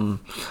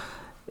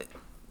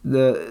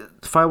 the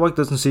Firewalk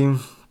doesn't seem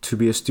to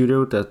be a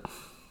studio that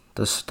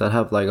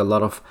have like a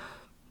lot of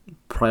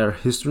prior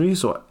history,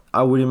 so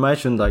I would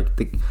imagine like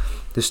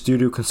the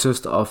studio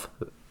consists of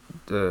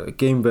the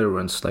game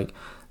veterans, like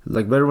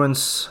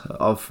veterans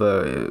of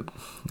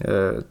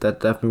that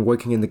have been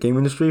working in the game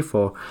industry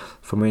for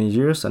many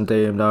years, and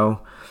they are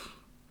now,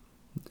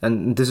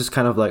 and this is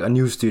kind of like a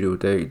new studio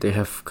they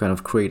have kind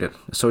of created.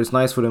 So it's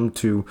nice for them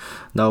to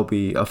now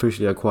be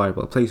officially acquired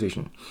by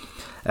PlayStation.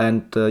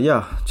 And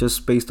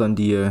just based on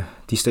the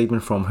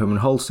statement from Herman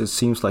Hulst, it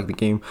seems like the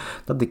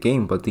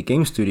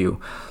game studio,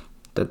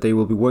 that they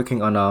will be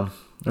working on a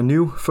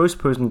new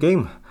first-person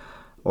game,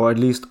 or at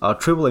least a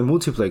AAA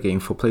multiplayer game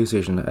for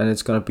PlayStation, and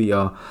it's gonna be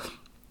a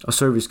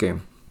service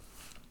game.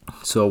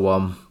 So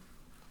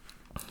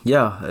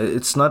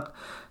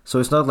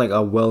it's not like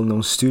a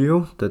well-known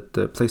studio that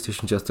the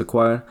PlayStation just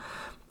acquired,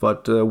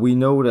 but we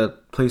know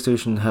that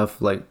PlayStation have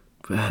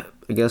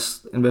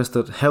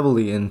invested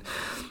heavily in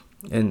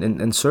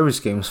service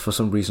games for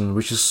some reason,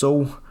 which is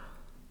so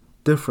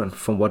different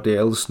from what they're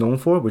else known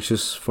for, which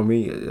is, for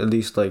me at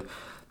least, like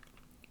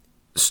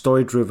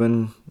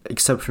story-driven,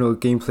 exceptional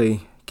gameplay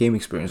game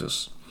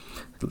experiences.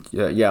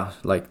 Yeah,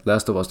 like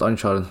Last of Us,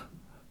 Uncharted,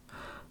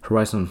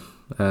 Horizon,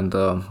 and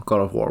God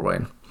of War,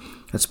 right?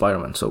 And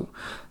Spider-Man. So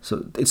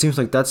it seems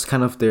like that's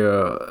kind of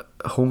their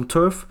home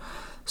turf.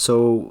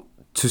 So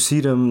to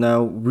see them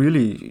now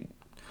really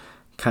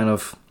kind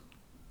of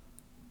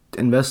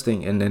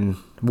investing in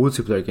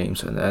multiplayer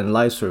games and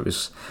live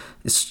service,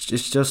 it's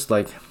just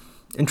like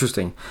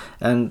interesting.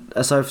 And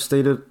as I've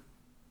stated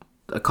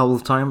a couple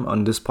of times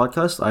on this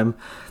podcast, I'm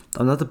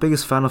not the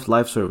biggest fan of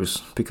live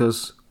service,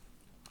 because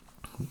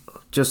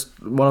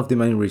just one of the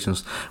main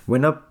reasons,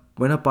 when I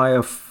buy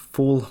a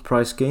full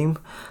price game,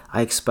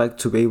 I expect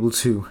to be able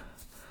to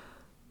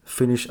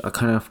finish a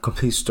kind of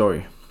complete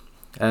story,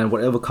 and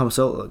whatever comes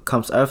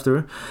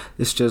after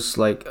is just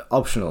like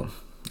optional.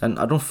 And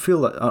I don't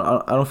feel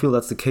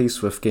that's the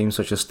case with games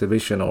such as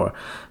Division or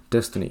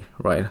Destiny,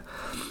 right?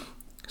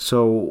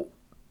 So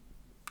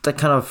that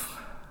kind of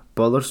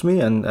bothers me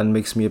and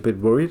makes me a bit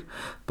worried,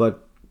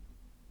 but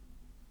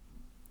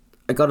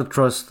I gotta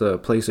trust the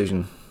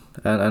PlayStation,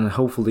 and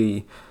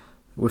hopefully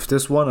with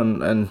this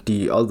one and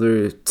the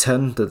other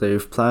 10 that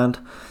they've planned,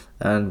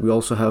 and we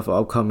also have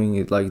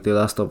upcoming like the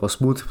Last of Us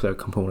multiplayer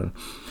component.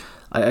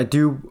 I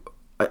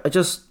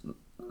just,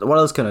 what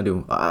else can I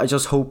do? I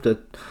just hope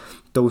that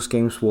those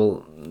games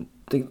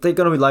they're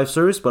gonna be live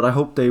service, but I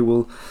hope they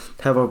will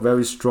have a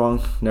very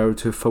strong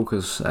narrative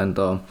focus and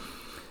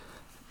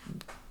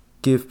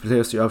give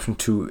players the option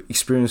to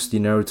experience the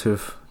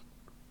narrative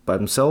by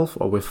themselves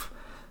or with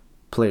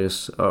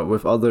players,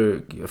 with other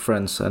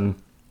friends, and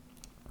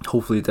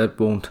hopefully that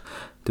won't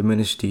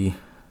diminish the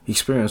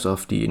experience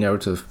of the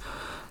narrative,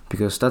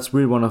 because that's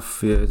really one of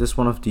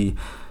the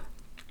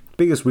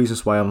biggest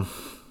reasons why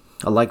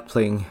I like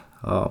playing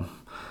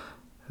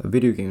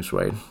video games,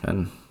 right?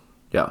 And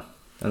yeah,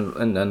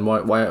 and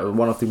why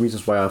one of the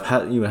reasons why I've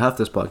have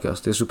this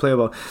podcast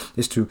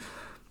is to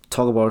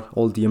talk about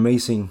all the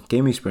amazing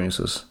game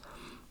experiences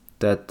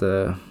that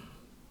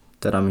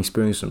I'm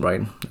experiencing,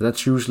 right?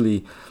 That's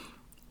usually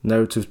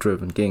narrative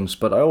driven games,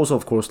 but I also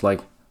of course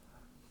like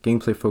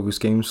gameplay focused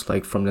games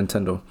like from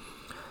Nintendo.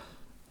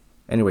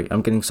 Anyway,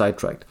 I'm getting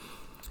sidetracked.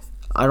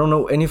 I don't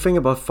know anything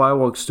about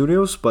Firewalk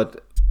Studios,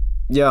 but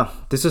yeah,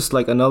 this is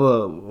like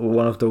another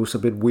one of those a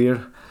bit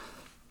weird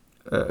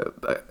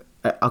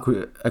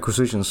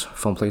acquisitions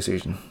from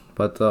PlayStation.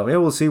 But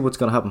we'll see what's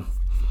gonna happen.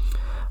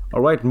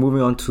 Alright,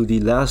 moving on to the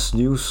last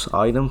news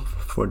item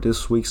for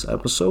this week's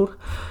episode.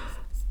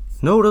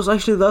 No, that was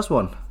actually the last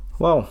one.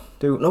 Wow,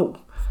 there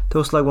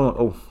was like one.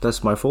 Oh,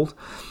 that's my fault.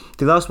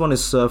 The last one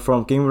is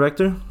from Game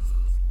Director,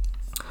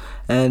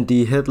 and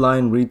the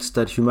headline reads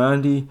that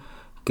humanity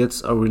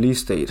gets a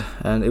release date,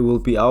 and it will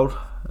be out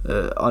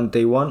on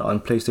day one on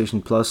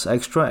PlayStation Plus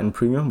Extra and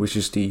Premium, which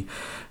is the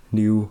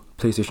new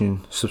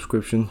PlayStation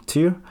subscription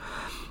tier.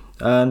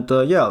 And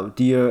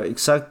the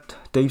exact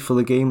date for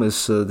the game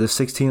is the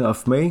 16th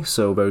of May,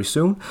 so very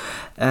soon.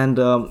 And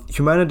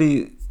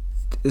humanity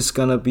is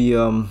gonna be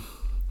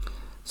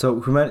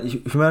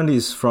humanity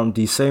is from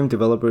the same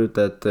developer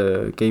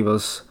that gave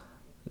us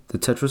the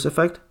Tetris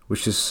Effect,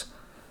 which is,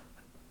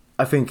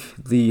 I think,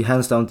 the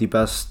hands down the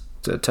best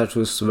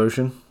Tetris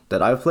version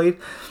that I've played.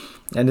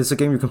 And it's a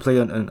game you can play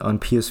on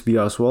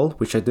PSVR as well,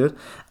 which I did,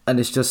 and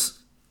it's just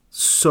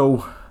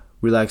so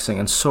relaxing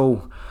and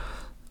so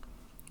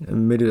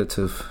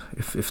meditative,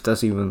 if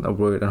that's even a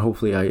word, and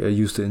hopefully I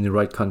used it in the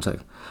right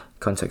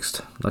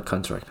context, not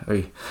contract.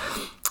 Hey.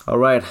 All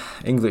right,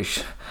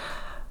 English.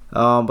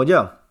 But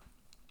yeah,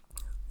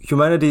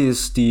 humanity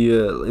is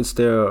it's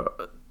their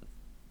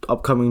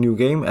upcoming new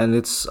game, and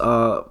it's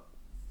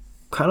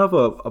kind of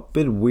a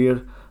bit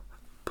weird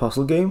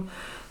puzzle game.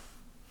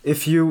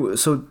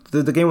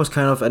 The game was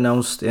kind of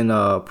announced in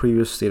a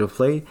previous State of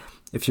Play.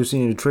 If you've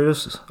seen any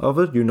trailers of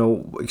it, you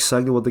know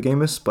exactly what the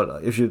game is.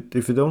 But if you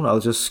don't, I'll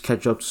just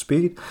catch you up to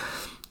speed.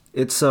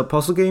 It's a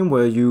puzzle game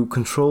where you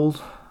control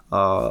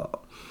a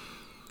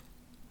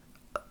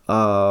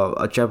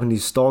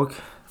Japanese dog,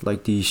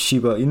 like the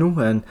Shiba Inu,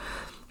 and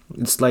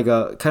it's like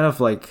a kind of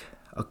like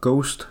a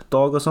ghost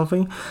dog or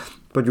something.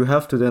 But you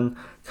have to then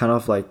kind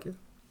of like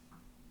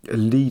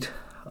lead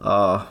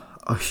a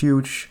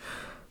huge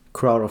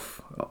crowd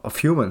of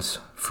humans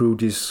through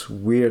these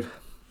weird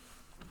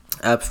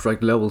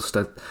abstract levels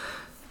that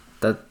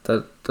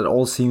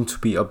all seem to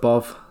be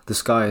above the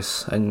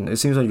skies, and it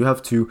seems like you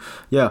have to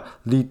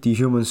lead the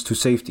humans to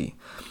safety.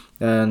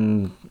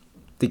 And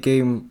the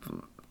game,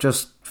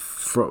 just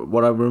from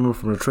what I remember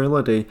from the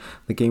trailer, the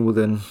game will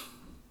then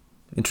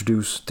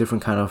introduce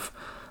different kind of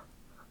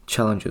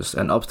challenges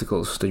and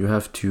obstacles that you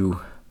have to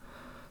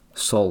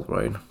solve,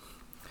 right?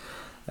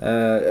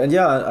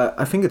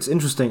 I think it's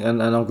interesting,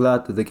 and I'm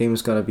glad that the game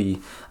is gonna be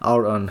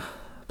out on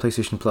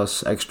PlayStation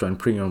Plus Extra and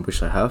Premium,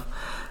 which I have,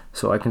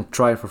 so I can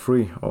try it for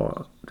free,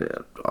 or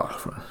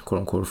quote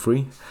unquote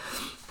free,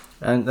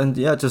 and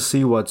just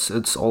see what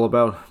it's all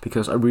about,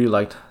 because I really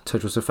liked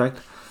Tetris Effect.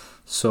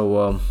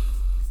 So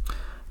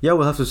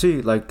we'll have to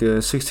see. Like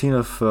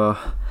 16th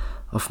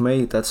of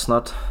May, that's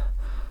not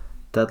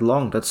that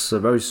long, that's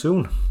very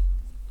soon.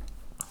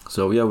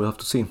 So we'll have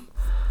to see.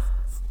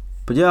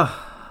 But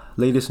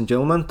ladies and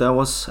gentlemen, that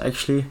was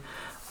actually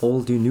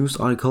all the news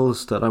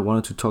articles that I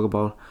wanted to talk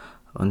about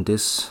on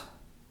this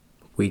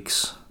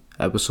week's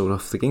episode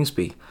of the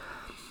GameSpeak.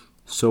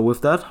 So with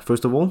that,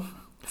 first of all,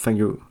 thanks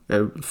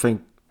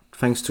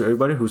to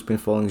everybody who's been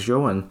following the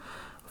show and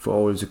for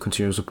all the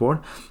continued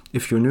support.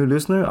 If you're a new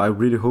listener, I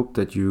really hope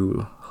that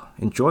you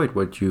enjoyed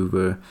what you've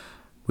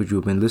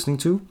been listening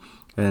to.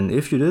 And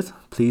if you did,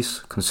 please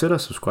consider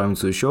subscribing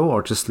to the show,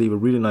 or just leave a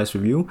really nice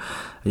review.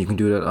 And you can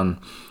do that on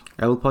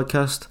Apple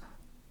Podcast,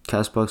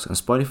 Castbox, and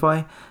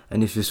Spotify.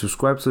 And if you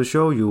subscribe to the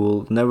show,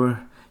 you'll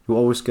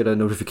always get a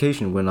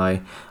notification when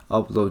I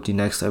upload the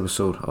next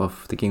episode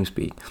of the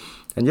GameSpeak.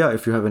 And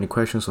if you have any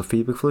questions or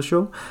feedback for the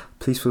show,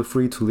 please feel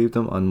free to leave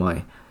them on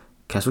my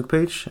Castbox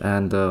page,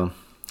 and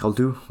I'll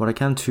do what I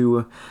can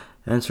to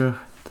answer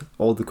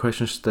all the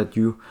questions that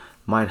you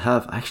might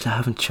have. Actually, I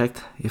haven't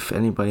checked if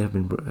anybody have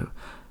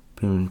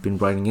been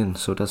writing in,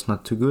 so that's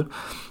not too good.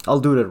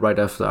 I'll do that right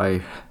after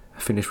I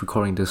finish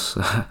recording this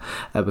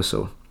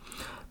episode.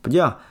 But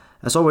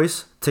as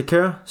always, take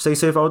care, stay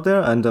safe out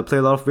there, and play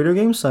a lot of video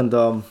games. And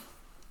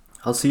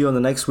I'll see you on the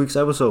next week's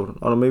episode,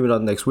 or maybe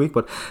not next week,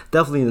 but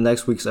definitely in the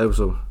next week's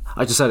episode.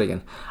 I just said it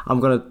again. I'm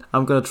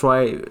gonna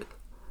try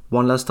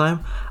one last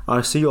time.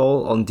 I'll see you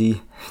all on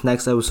the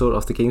next episode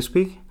of the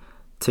GameSpeak.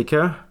 Take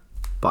care.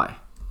 Bye.